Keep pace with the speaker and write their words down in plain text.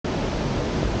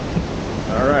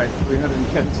All right,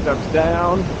 310 steps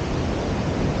down.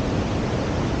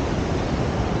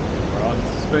 We're on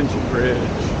the suspension bridge.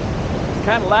 It's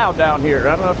kind of loud down here.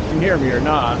 I don't know if you can hear me or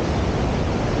not.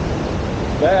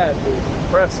 That is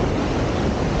impressive.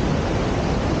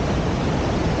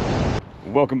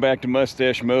 Welcome back to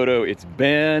Mustache Moto. It's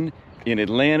Ben in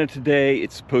Atlanta today.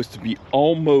 It's supposed to be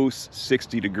almost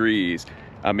 60 degrees.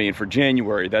 I mean, for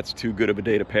January, that's too good of a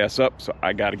day to pass up, so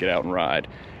I got to get out and ride.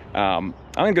 I'm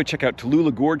gonna go check out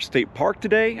Tallulah Gorge State Park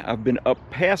today. I've been up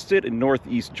past it in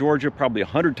northeast Georgia probably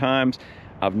 100 times.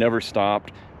 I've never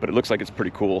stopped, but it looks like it's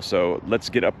pretty cool. So let's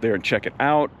get up there and check it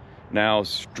out. Now,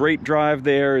 straight drive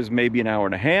there is maybe an hour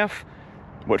and a half.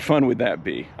 What fun would that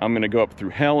be? I'm gonna go up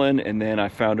through Helen, and then I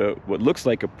found what looks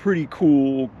like a pretty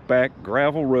cool back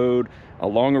gravel road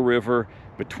along a river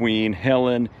between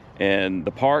Helen and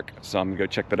the park. So I'm gonna go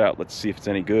check that out. Let's see if it's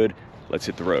any good. Let's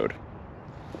hit the road.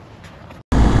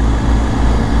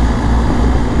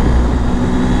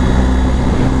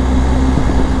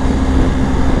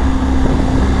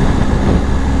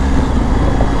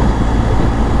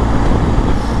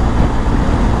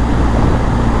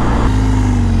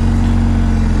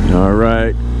 All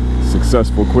right,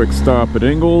 successful quick stop at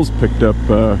Ingles. Picked up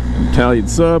an Italian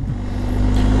sub,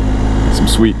 some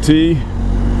sweet tea,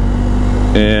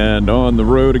 and on the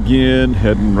road again,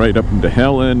 heading right up into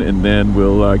Helen, and then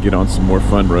we'll get on some more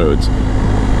fun roads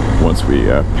once we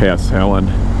pass Helen.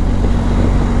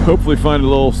 Hopefully find a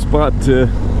little spot to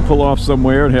pull off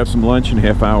somewhere and have some lunch in a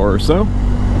half hour or so.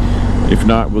 If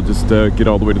not, we'll just get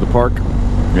all the way to the park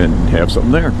and have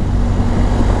something there.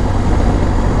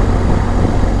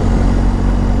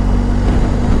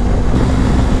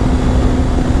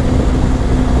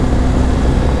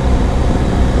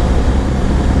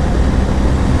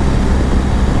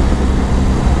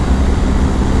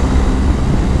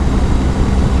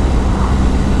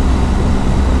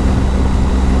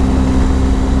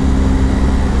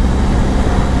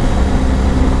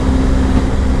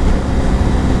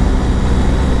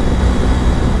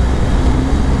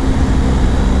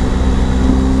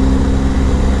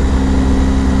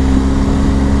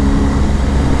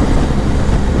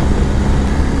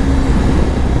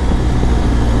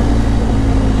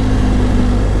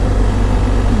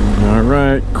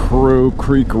 Crow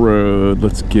Creek Road,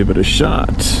 let's give it a shot.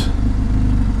 This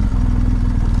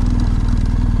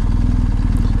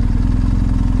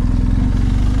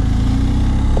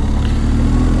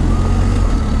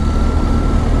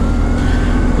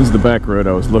is the back road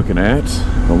I was looking at,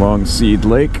 along Seed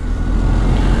Lake.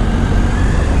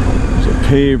 There's a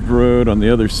paved road on the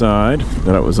other side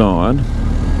that I was on.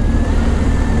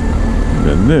 And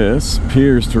then this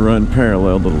appears to run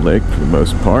parallel to the lake for the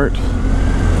most part.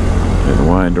 And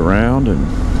wind around and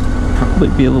probably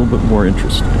be a little bit more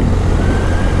interesting.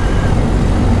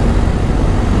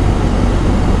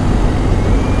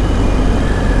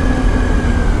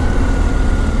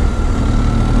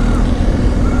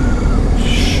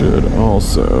 Should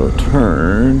also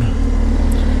turn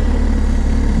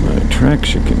my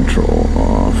traction control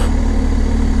off.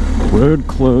 Road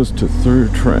closed to through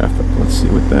traffic. Let's see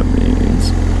what that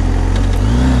means.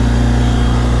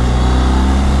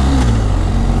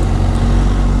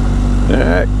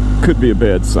 That could be a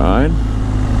bad sign.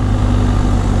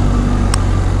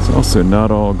 It's also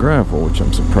not all gravel, which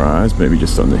I'm surprised, maybe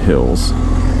just on the hills.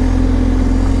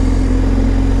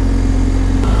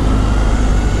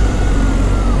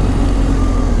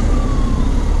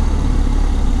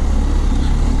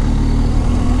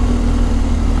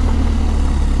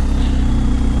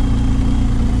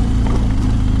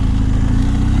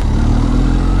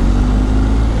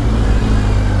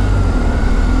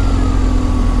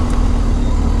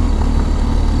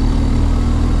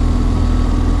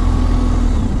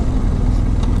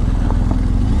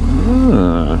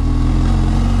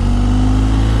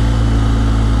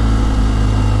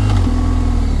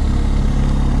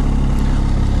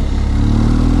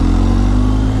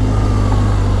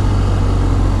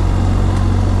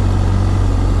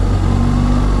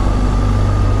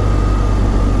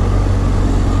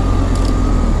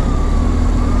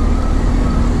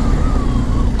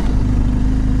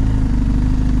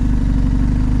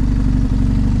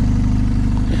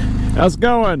 How's it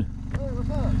going? Hey, what's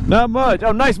up? Not much.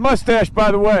 Oh, nice mustache, by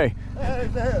the way.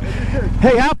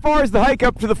 Hey, how far is the hike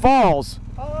up to the falls?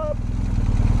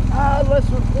 Less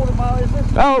than a quarter mile, is this?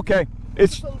 Oh, okay.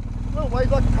 It's a little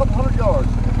ways, like a couple 100 yards.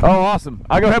 Oh, awesome.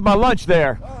 I go have my lunch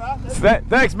there. All right.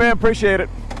 Thanks, man. Appreciate it.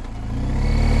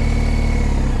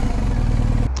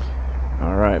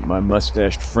 All right, my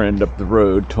mustached friend up the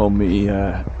road told me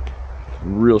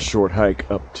real short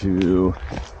hike up to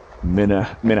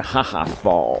Minnehaha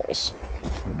Falls.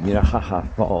 Minnehaha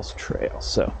Falls Trail.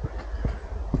 So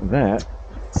that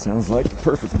sounds like the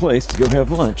perfect place to go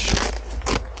have lunch.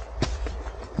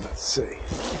 Let's see.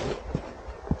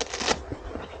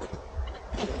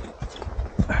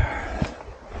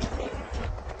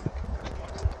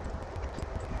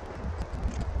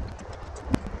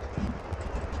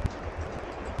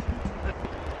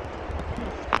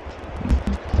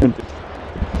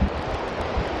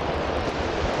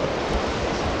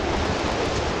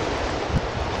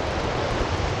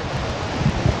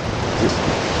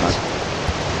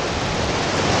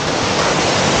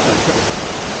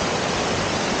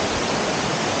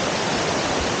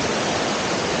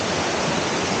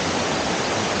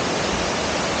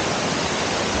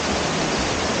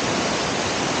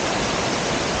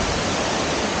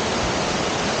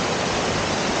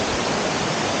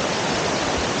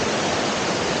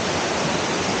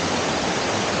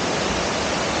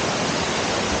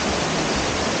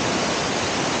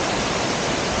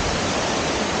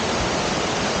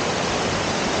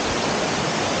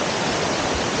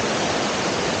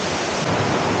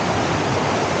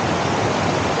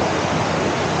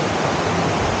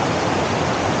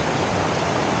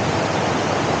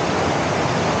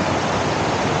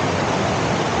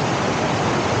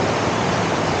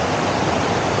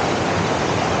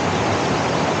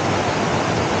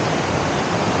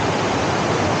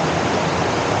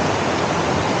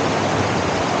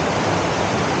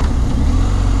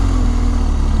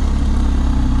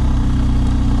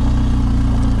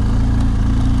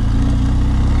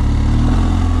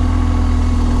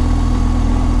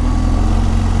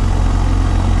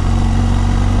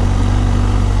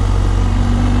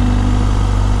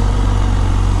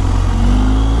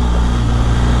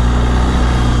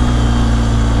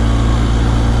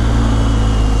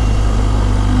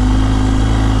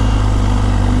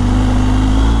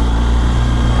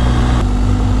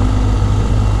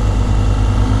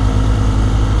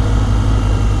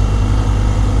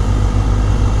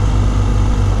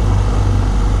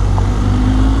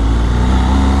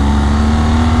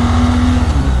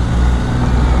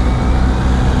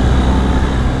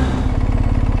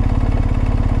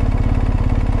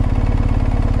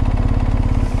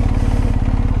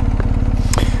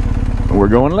 We're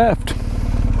going left.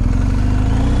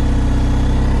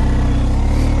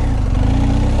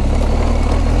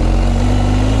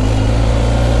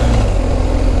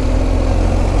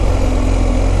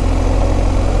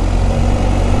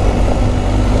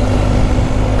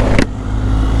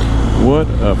 What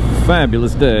a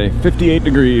fabulous day. 58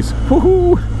 degrees.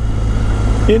 Woohoo!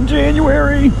 In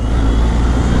January.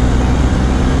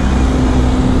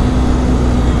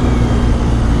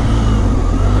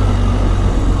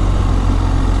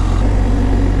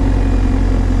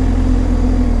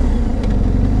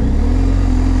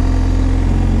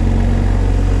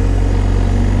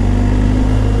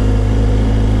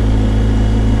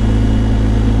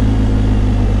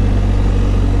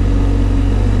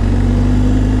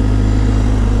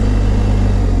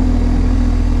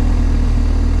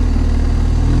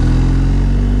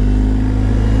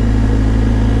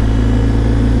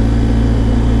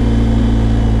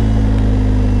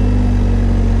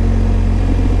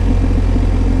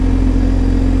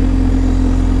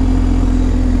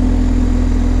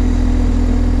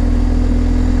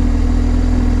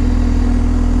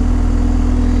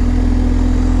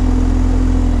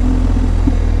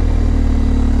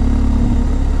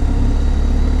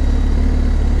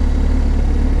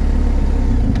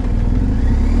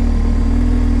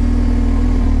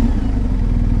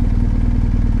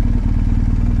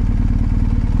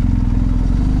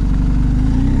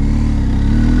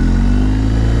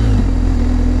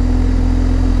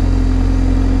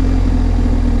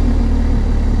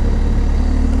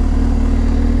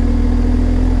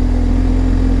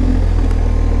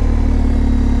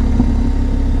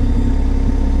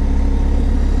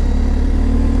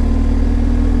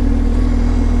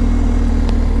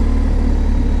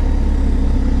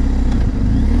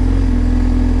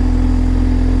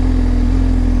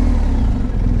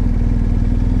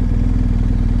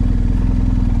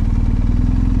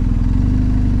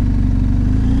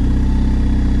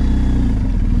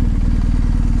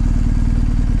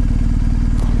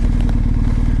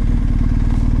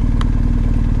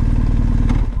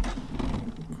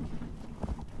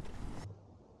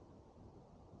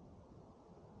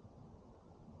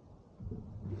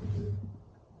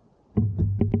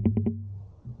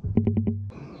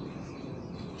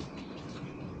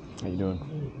 How you doing?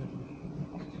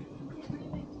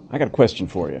 I got a question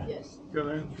for you. Yes.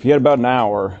 If you had about an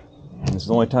hour, and this is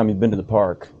the only time you've been to the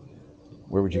park,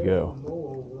 where would you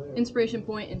go? Inspiration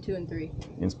Point and 2 and 3.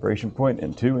 Inspiration Point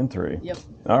and 2 and 3. Yep.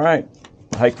 All right.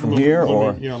 hike from here,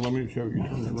 or? Yeah, let me show you.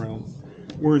 Turn around.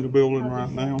 We're in the building right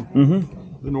now.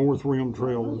 The North Rim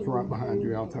Trail is right behind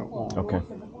you out that wall. Okay.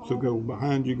 So go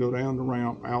behind you, go down the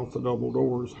ramp, out the double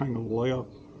doors, hang on the left,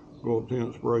 go up to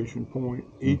Inspiration Point.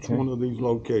 Each one of these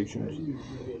locations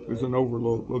is an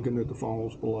overlook looking at the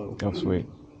falls below. Oh, sweet.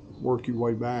 Work your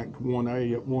way back to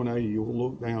 1A. At 1A, you'll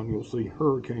look down, you'll see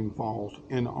Hurricane Falls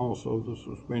and also the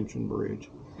suspension bridge.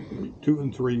 2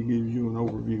 and 3 gives you an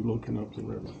overview looking up the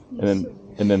river. And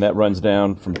then that runs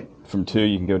down from 2.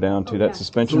 You can go down to that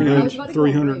suspension bridge.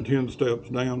 310 steps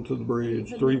down to the bridge,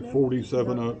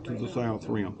 347 up to the South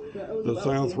Rim. The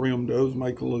South Rim does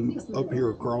make a loop up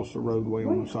here across the roadway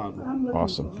on the sidewalk.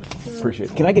 Awesome. Appreciate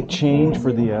it. Can I get change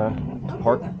for the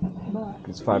park?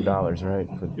 It's $5, right?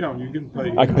 Yeah, you can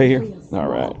pay. I can pay here? All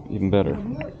right, even better.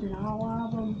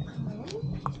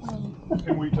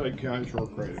 And we take cash or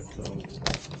credit. So.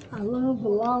 I love the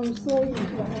long sleeves.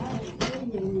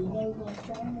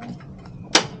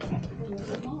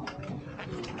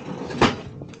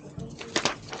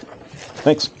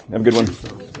 Thanks. Have a good one.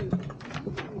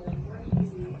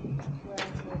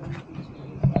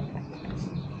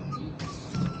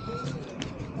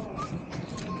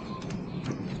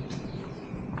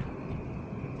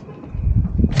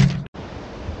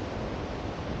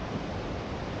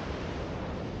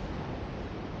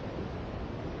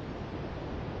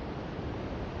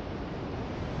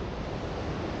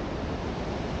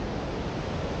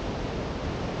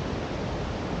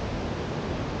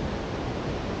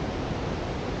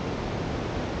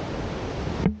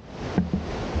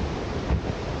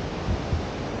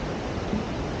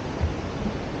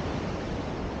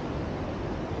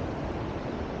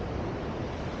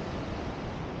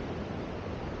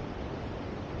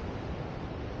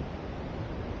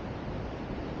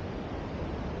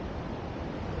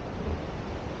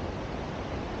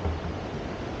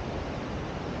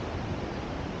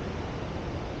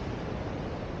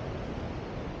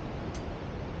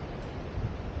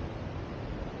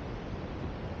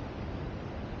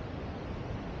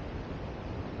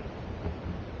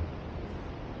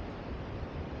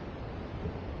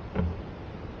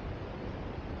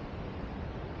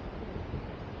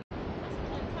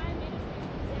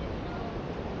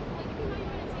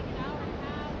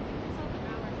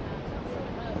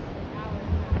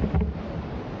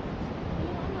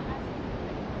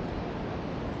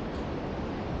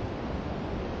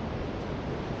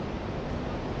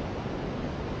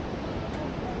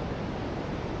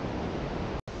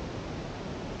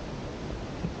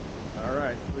 All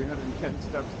right, 310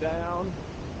 steps down.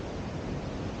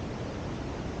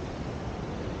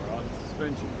 We're on the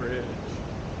suspension bridge.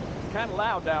 It's kind of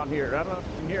loud down here. I don't know if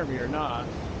you can hear me or not.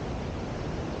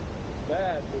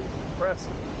 That is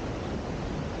impressive.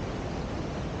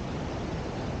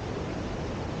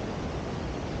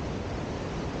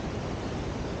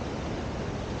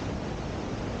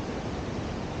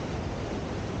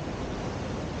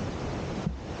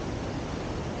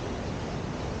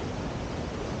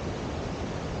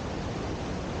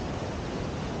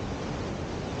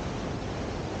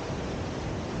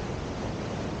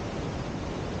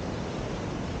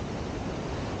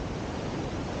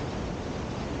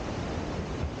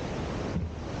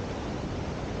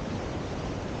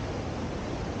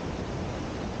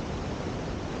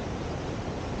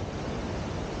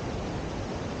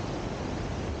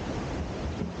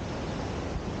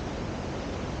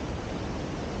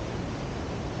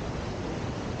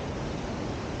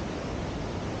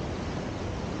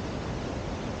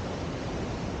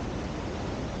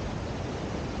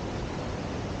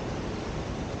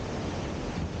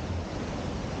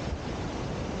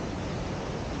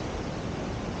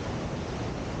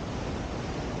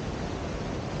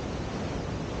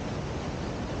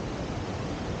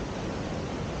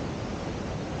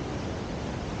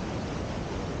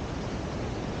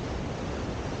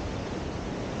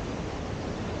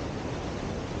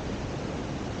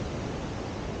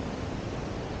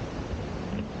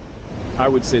 I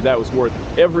would say that was worth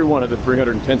every one of the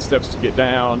 310 steps to get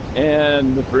down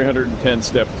and the 310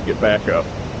 steps to get back up.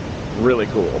 Really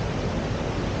cool.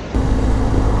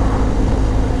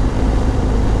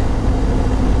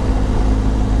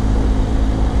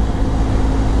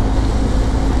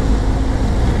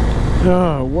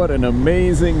 Oh, what an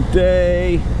amazing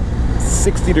day.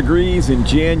 60 degrees in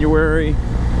January.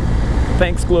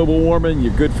 Thanks, global warming.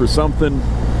 You're good for something.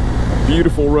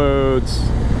 Beautiful roads.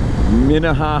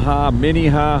 Minnehaha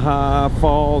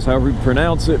Falls, however you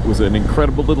pronounce it, was an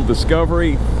incredible little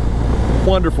discovery.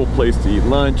 Wonderful place to eat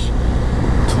lunch.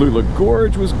 Tallulah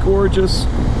Gorge was gorgeous.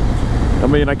 I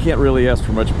mean, I can't really ask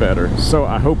for much better. So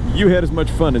I hope you had as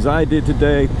much fun as I did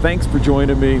today. Thanks for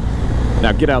joining me.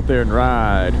 Now get out there and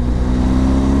ride.